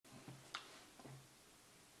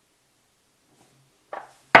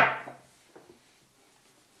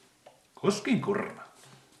Koskenkorva.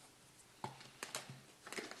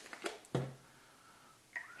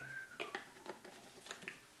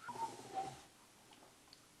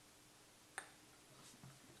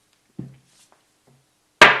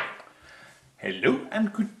 Hello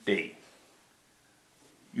and good day.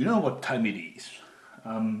 You know what time it is.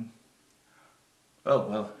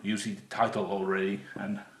 Well, you see the title already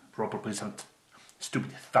and probably some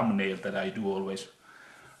stupid thumbnail that I do always.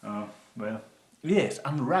 Well, yes,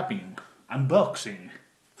 unwrapping, unboxing,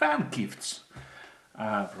 fan gifts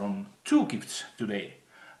from 2 gifts today.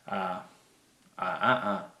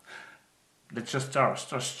 Let's just start.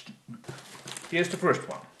 Here's the first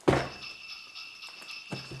one.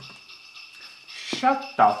 Shut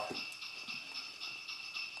up.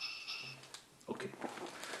 Okay.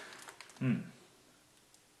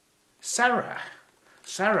 Sarah,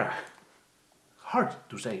 hard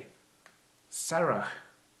to say. Sarah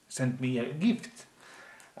sent me a gift.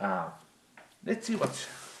 Let's see what's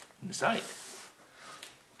inside.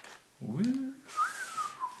 Woo.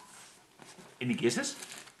 Any guesses?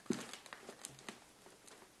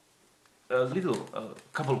 A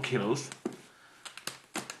couple kilos.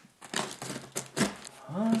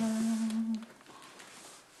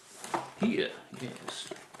 Here, yes.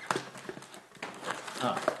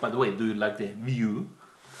 By the way, do you like the view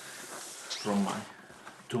from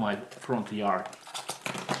my front yard?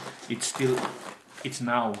 It's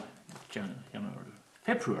now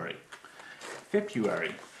February,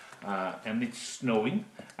 and it's snowing,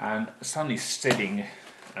 and sun is setting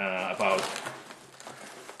about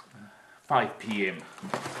 5 p.m.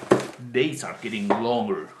 Days are getting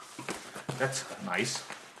longer. That's nice.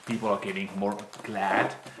 People are getting more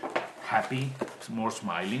glad, happy, more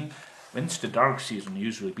smiling. When it's the dark season,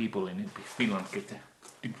 usually people in Finland get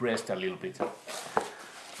depressed a little bit.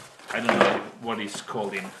 I don't know what it's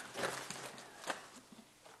called in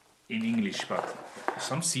English, but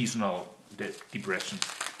some seasonal depression.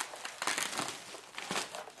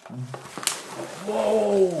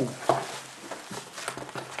 Whoa!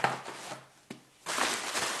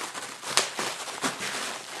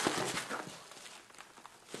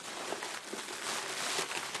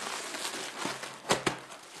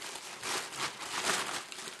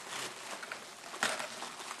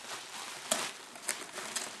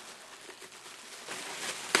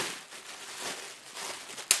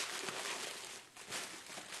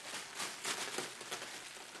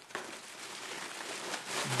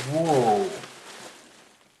 Whoa!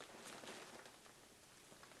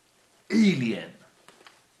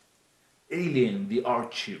 Alien the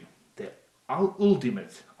Archive, the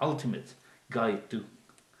ultimate guide to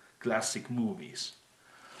classic movies.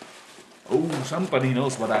 Oh, somebody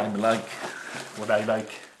knows what I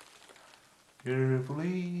like.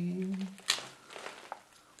 Carefully.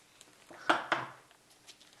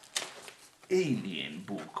 Alien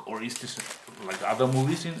book, or is this like other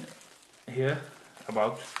movies in here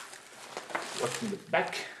about what's in the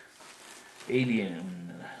back?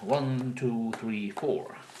 Alien 1, 2, 3,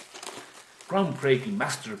 4. Groundbreaking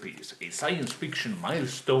masterpiece, a science fiction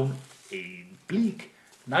milestone, a bleak,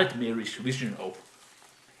 nightmarish vision of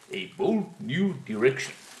a bold new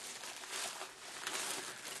direction.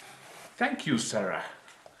 Thank you, Sarah.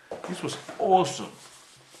 This was awesome.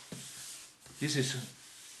 This is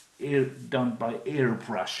done by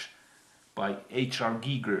airbrush by H.R.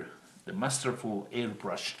 Giger, the masterful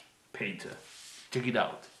airbrush painter. Check it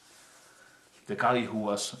out. The guy who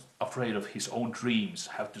was afraid of his own dreams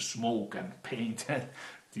have to smoke and paint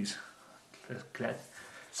this.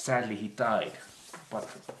 Sadly he died, but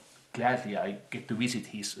gladly I get to visit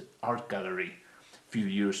his art gallery a few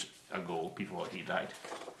years ago before he died.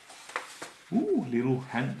 Ooh, little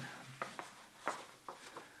hand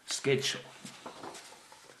sketch.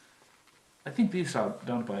 I think these are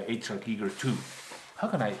done by H.R. Giger too. How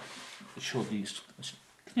can I show these?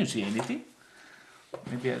 Can you see anything?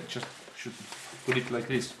 Maybe I just should put it like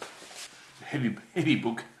this. Heavy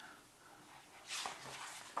book.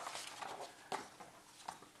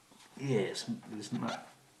 Yes, this is my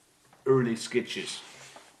early sketches.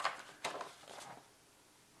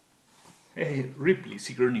 Hey, Ripley,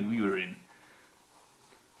 Sigourney Weaver in.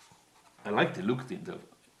 I like the look in the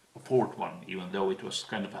 4th one, even though it was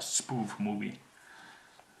kind of a spoof movie.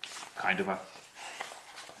 Kind of a,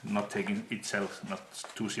 not taking itself not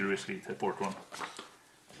too seriously, the 4th one.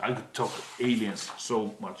 I could talk aliens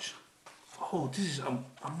so much. Oh, this is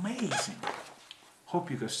amazing. Hope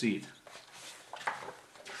you can see it.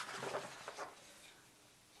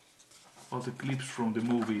 All the clips from the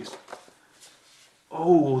movies.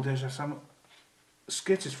 Oh, there's some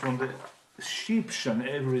sketches from the ships and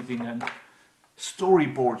everything, and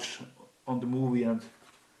storyboards on the movie, and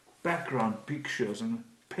background pictures and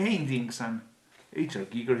paintings and HR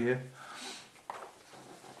Giger here.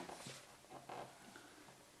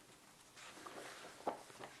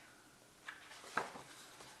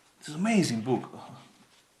 It's an amazing book.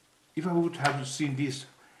 If I would have seen this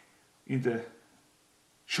in the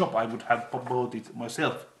shop, I would have bought it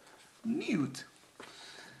myself. Nude.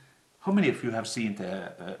 How many of you have seen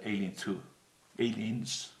the Alien 2?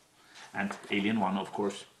 Aliens and Alien 1, of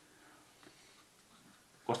course.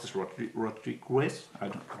 What's this, Rodriguez? I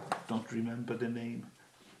don't remember the name.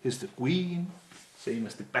 Here's the Queen, same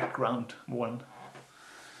as the background one.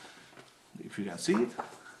 If you can see it.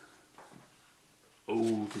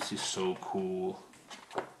 Oh, this is so cool.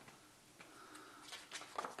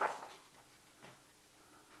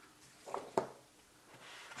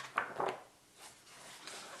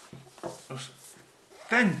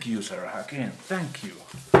 Thank you, Sarah, again, thank you.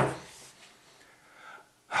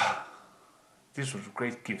 This was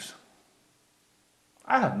great gifts.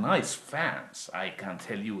 I have nice fans, I can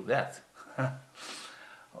tell you that.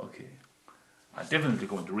 Okay, I'm definitely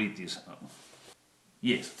going to read this.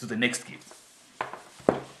 Yes, to the next gift.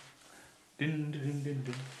 Dun, dun, dun,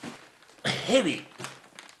 dun. Heavy!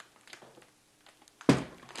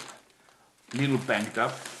 Little banged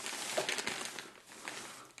up.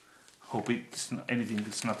 Hope it's not, anything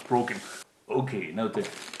is not broken. Okay, now the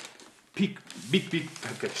big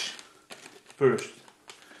package. First,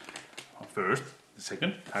 the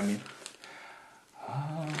second, I mean.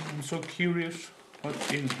 I'm so curious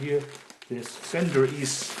what's in here. The sender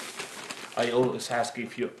is, I always ask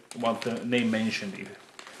if you want the name mentioned.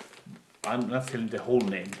 I'm not telling the whole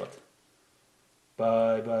name, but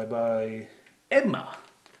by Emma.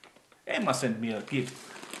 Emma sent me a gift.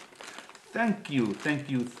 Thank you, thank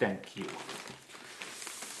you, thank you.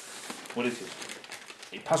 What is it?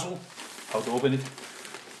 A puzzle? How to open it?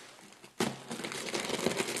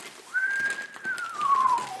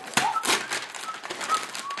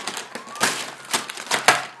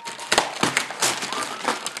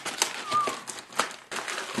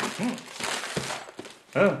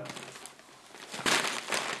 Oh.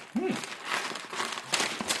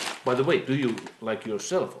 By the way, do you, like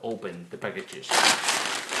yourself, open the packages?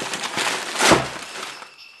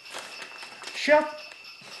 Shut!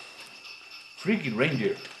 Freaking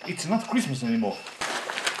reindeer. It's not Christmas anymore.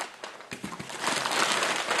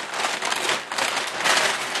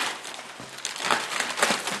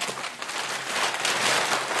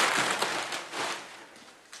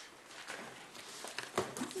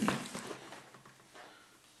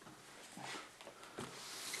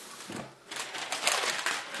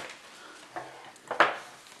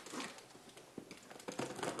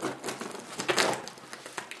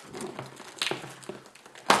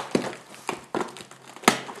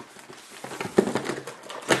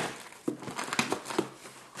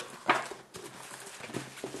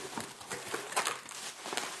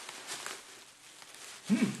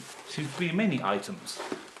 Seems to be many items.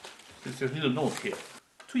 There's a little note here.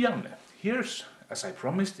 To Janne, here's, as I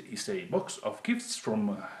promised, is a box of gifts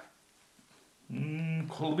from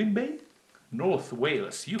Colvin Bay, North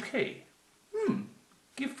Wales, UK.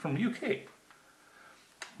 Gift from UK.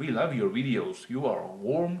 We love your videos. You are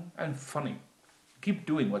warm and funny. Keep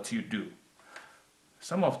doing what you do.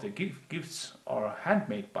 Some of the gifts are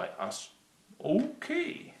handmade by us.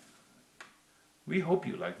 Okay. We hope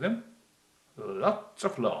you like them. Lots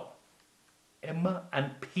of love. Emma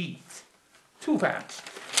and Pete. 2 fans.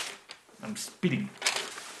 I'm spitting.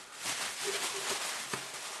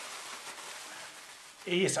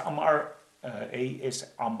 ASMR.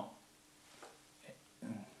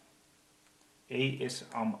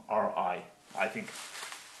 ASMRI, I think.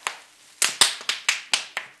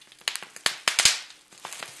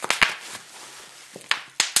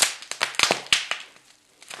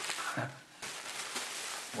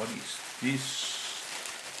 What is this?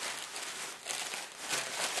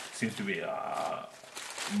 Seems to be a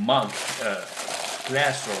mug,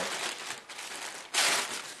 glass or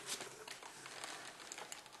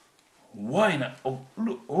wine. Oh,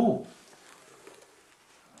 look! Oh,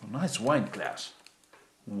 nice wine glass.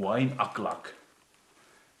 Wine o'clock.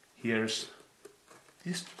 Here's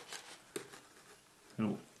this.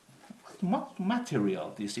 What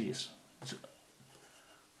material this is?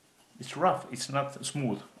 It's rough. It's not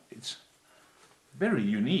smooth. It's very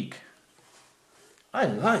unique. I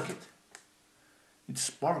like it. It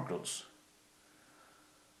sparkles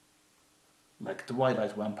like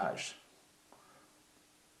Twilight vampires.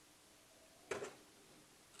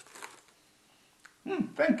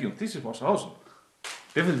 Thank you. This was awesome.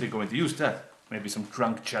 Definitely going to use that. Maybe some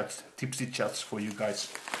drunk chats, tipsy chats for you guys.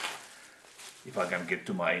 If I can get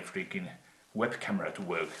to my freaking web camera to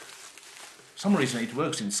work. Some reason it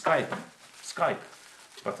works in Skype,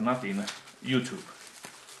 but not in YouTube.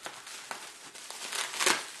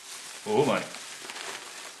 Oh my!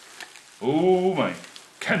 Oh my!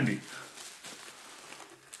 Candy!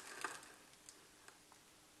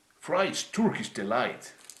 Fries Turkish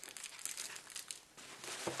delight.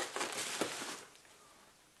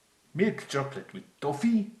 Milk chocolate with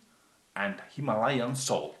toffee and Himalayan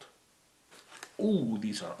salt. Oh,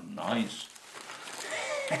 these are nice.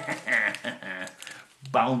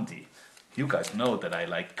 Bounty. You guys know that I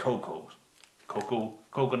like coconut.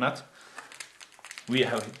 We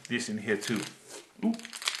have this in here too. Ooh,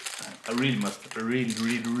 I really must,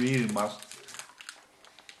 really must.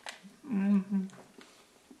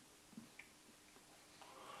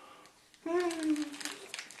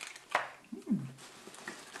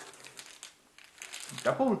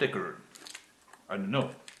 Double decker. I don't know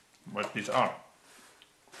what these are.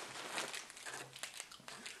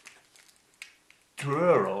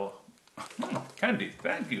 Twirl. Candy,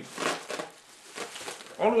 thank you.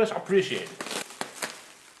 Always appreciate it.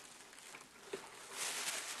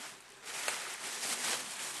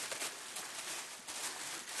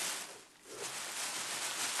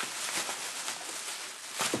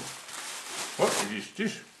 What is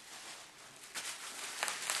this?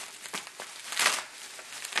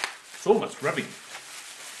 So much wrapping,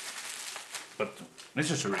 but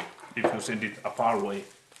necessary if you send it a far away.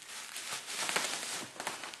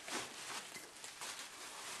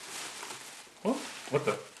 Oh, what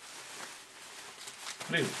the?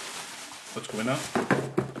 Hey, what's going on?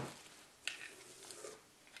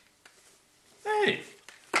 Hey!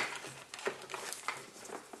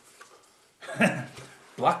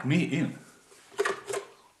 Block me in.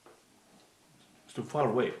 It's too far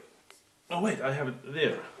away. Oh wait, I have it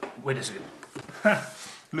there. Wait a second.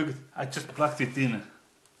 Look, I just plugged it in.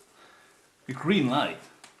 A green light.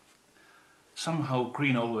 Somehow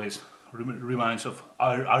green always reminds of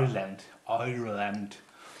Ireland. Ireland.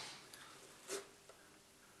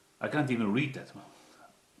 I can't even read that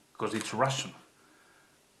because it's Russian.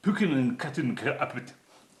 Pukin and Katin Kapit.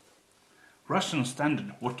 Russian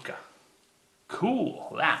standard vodka. Cool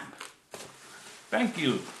lamp. Thank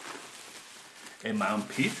you, Emma and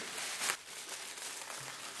Pete.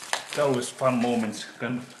 It's always fun moments,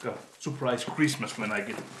 kind of surprise Christmas when I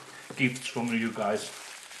get gifts from you guys.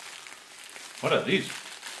 What are these?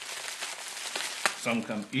 Some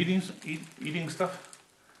kind of eating stuff.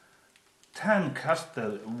 Tan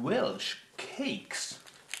Castle Welsh cakes.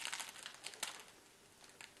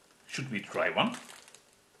 Should we try one?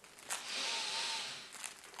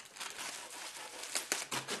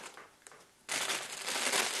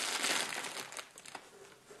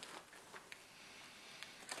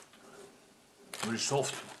 Very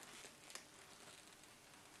soft.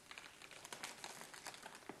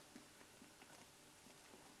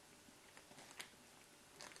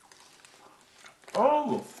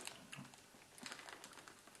 Oh!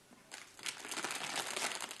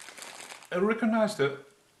 I recognize the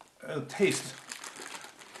taste.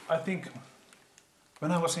 I think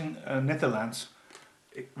when I was in Netherlands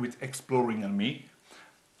with Exploring and me,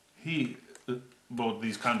 he bought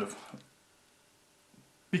these kind of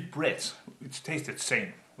big breads, which tasted the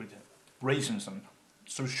same, with raisins and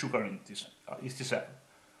some sugar in this. Is this a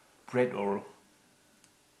bread or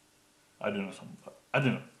I don't know? I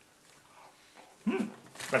don't know.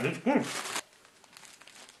 But it's good.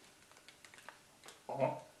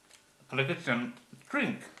 Oh, like it's a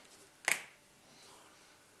drink.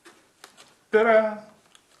 Ta-da!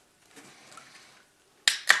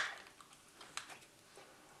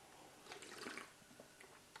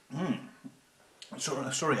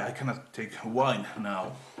 Sorry, I cannot take wine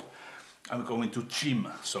now. I'm going to gym,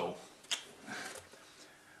 so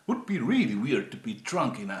would be really weird to be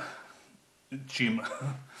drunk in a gym.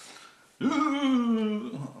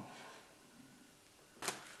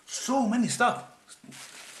 So many stuff.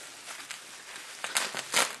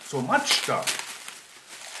 So much stuff.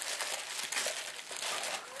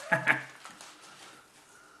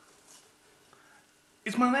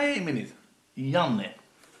 It's my name in it. Janne.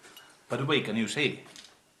 By the way, can you say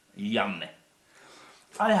Janne?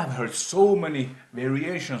 I have heard so many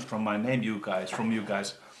variations from my name, from you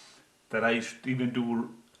guys, that I should even do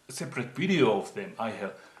a separate video of them. I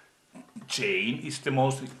have Jane is the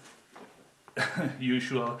most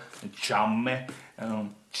usual, Jamme,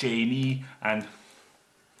 Janie, and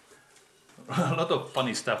a lot of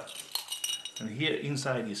funny stuff. And here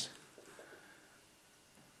inside is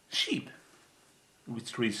sheep,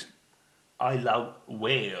 which reads, I love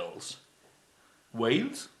whales.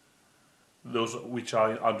 Whales? Those which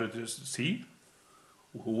are under the sea?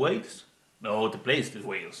 Whales? No, the place is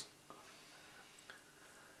Wales.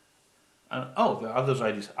 And oh, the other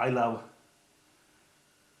side is I love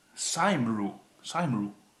Cymru.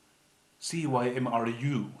 Cymru.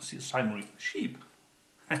 Cymru. Cymru. Sheep.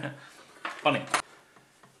 Funny.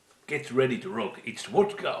 Get ready to rock. It's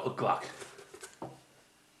vodka o'clock.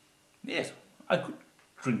 Yes, I could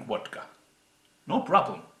drink vodka. No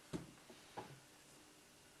problem.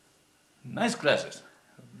 Nice glasses.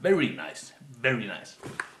 Very nice. Very nice.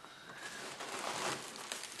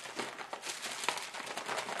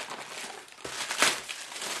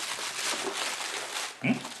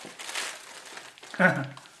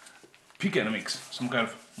 Pick and mix. Some kind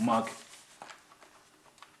of mug.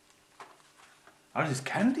 Are these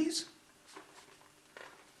candies?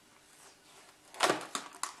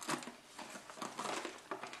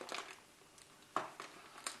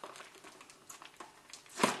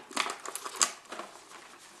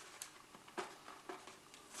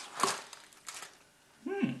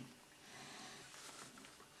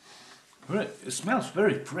 It smells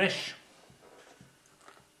very fresh.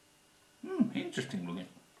 Interesting looking.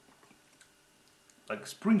 Like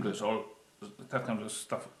sprinklers or that kind of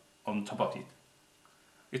stuff on top of it.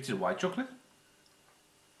 It's a white chocolate?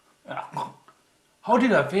 How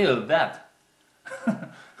did I fail that?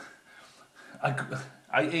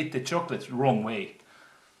 I ate the chocolate the wrong way.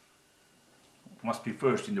 Must be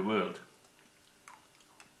first in the world.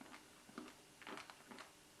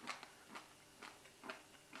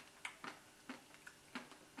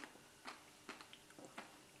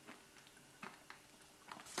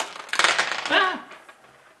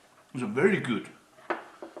 It was very good.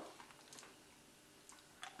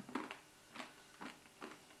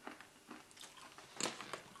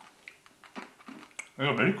 They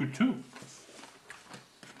are very good too.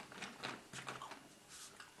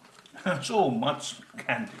 So much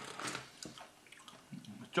candy.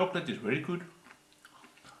 The chocolate is very good.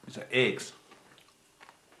 It's eggs.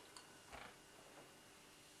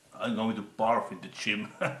 I'm going to barf in the gym.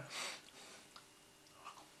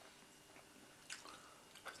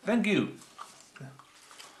 Thank you,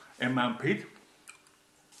 Emma and Pete.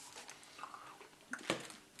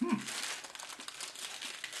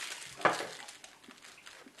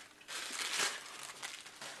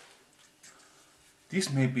 This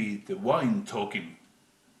may be the wine talking,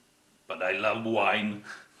 but I love wine.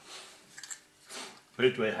 Where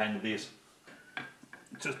do I hang this?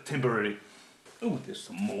 Just temporary. Oh, there's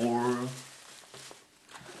some more.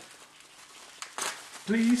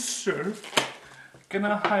 Please, sir, can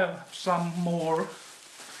I have some more?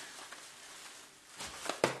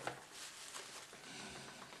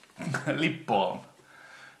 Lip balm.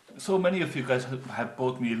 So many of you guys have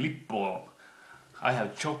bought me lip balm. I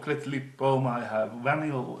have chocolate lip balm, I have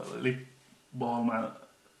vanilla lip balm, and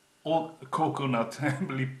all coconut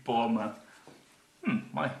lip balm.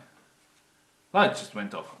 My light just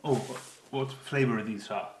went off. Oh, what flavor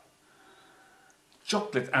these are?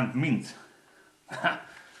 Chocolate and mint.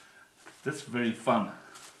 That's very fun.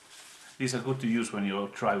 These are good to use when you're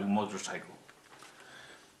driving motorcycle.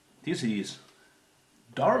 This is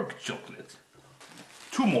dark chocolate.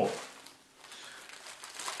 2 more.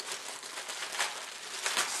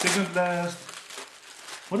 Second last.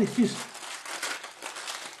 What is this?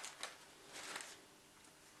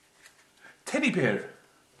 Teddy bear.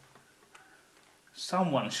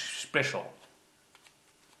 Someone special.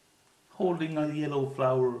 Holding a yellow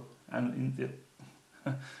flower and in the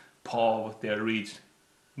paw of their reach.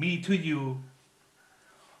 Me to you.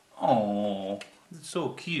 Oh, it's so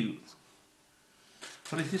cute.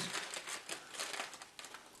 What is this?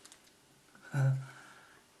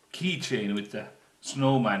 Keychain with the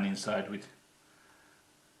snowman inside with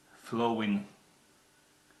flowing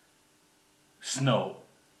snow.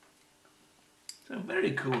 So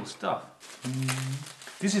very cool stuff.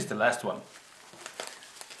 This is the last one.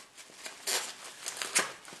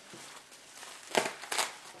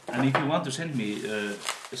 And if you want to send me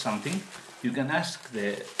something, you can ask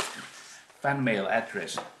the fan mail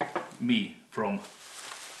address me from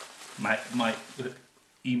my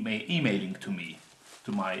emailing to me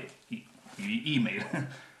to my email.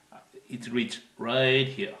 It reads right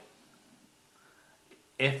here.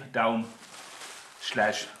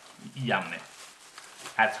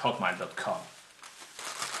 fdown/janne@hotmail.com.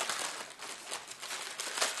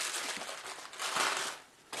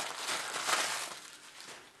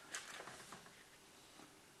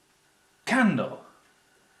 Candle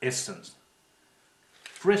essence,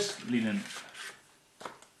 fresh linen.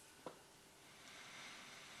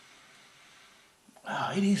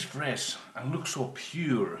 It is fresh and looks so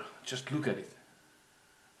pure. Just look at it.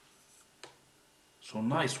 So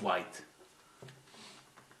nice white.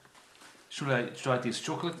 Should I try this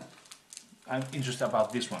chocolate? I'm interested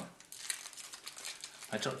about this one.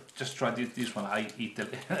 I just tried this one. I eat the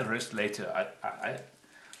rest later.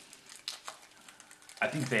 I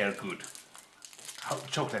think they are good. How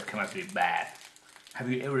chocolate cannot be bad. Have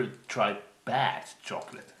you ever tried bad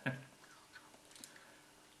chocolate?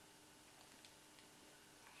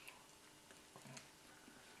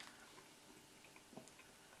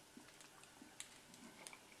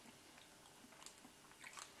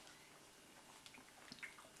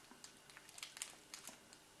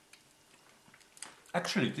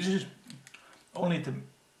 Actually, this is only the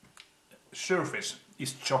surface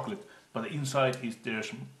is chocolate, but the inside is there's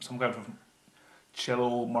some kind of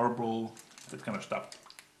cello, marble, that kind of stuff.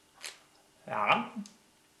 Yeah.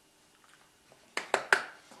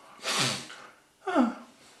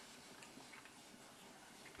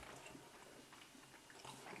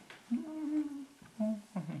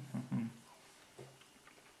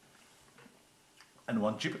 And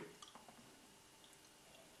one chip.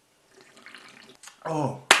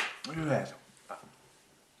 Oh, yes.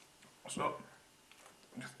 So,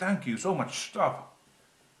 thank you so much stuff.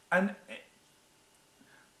 And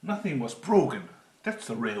nothing was broken. That's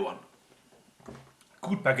the real one.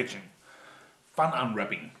 Good packaging. Fun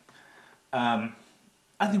unwrapping. I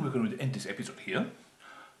think we're going to end this episode here.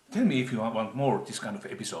 Tell me if you want more of this kind of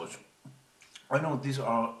episodes. I know these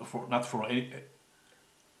are not for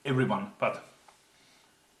everyone, but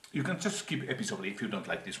you can just skip episode if you don't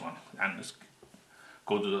like this one and just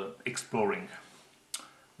go to the exploring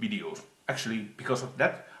videos. Actually, because of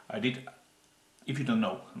that, I did, if you don't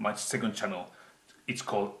know, my second channel, it's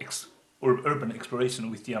called Urban Exploration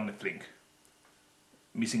with Janne Flink.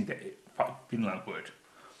 Missing the Finland word.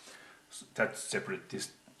 So that's separate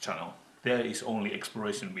this channel. There is only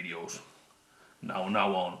exploration videos now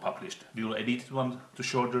on published. We will edit one to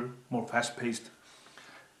shorter, more fast paced.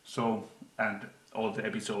 So, and all the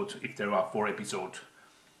episodes, if there are 4 episodes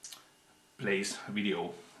plays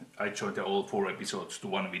video, I joined all 4 episodes to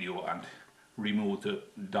one video and remove the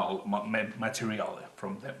dull material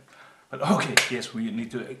from them. But okay, yes, we need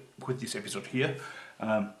to put this episode here.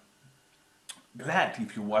 Glad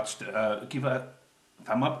if you watched, give a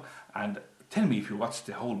thumb up and tell me if you watched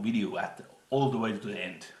the whole video all the way to the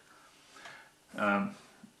end.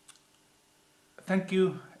 Thank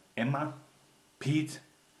you, Emma, Pete,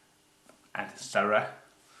 and Sarah,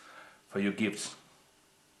 for your gifts.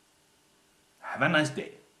 Have a nice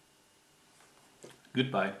day.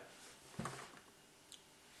 Goodbye.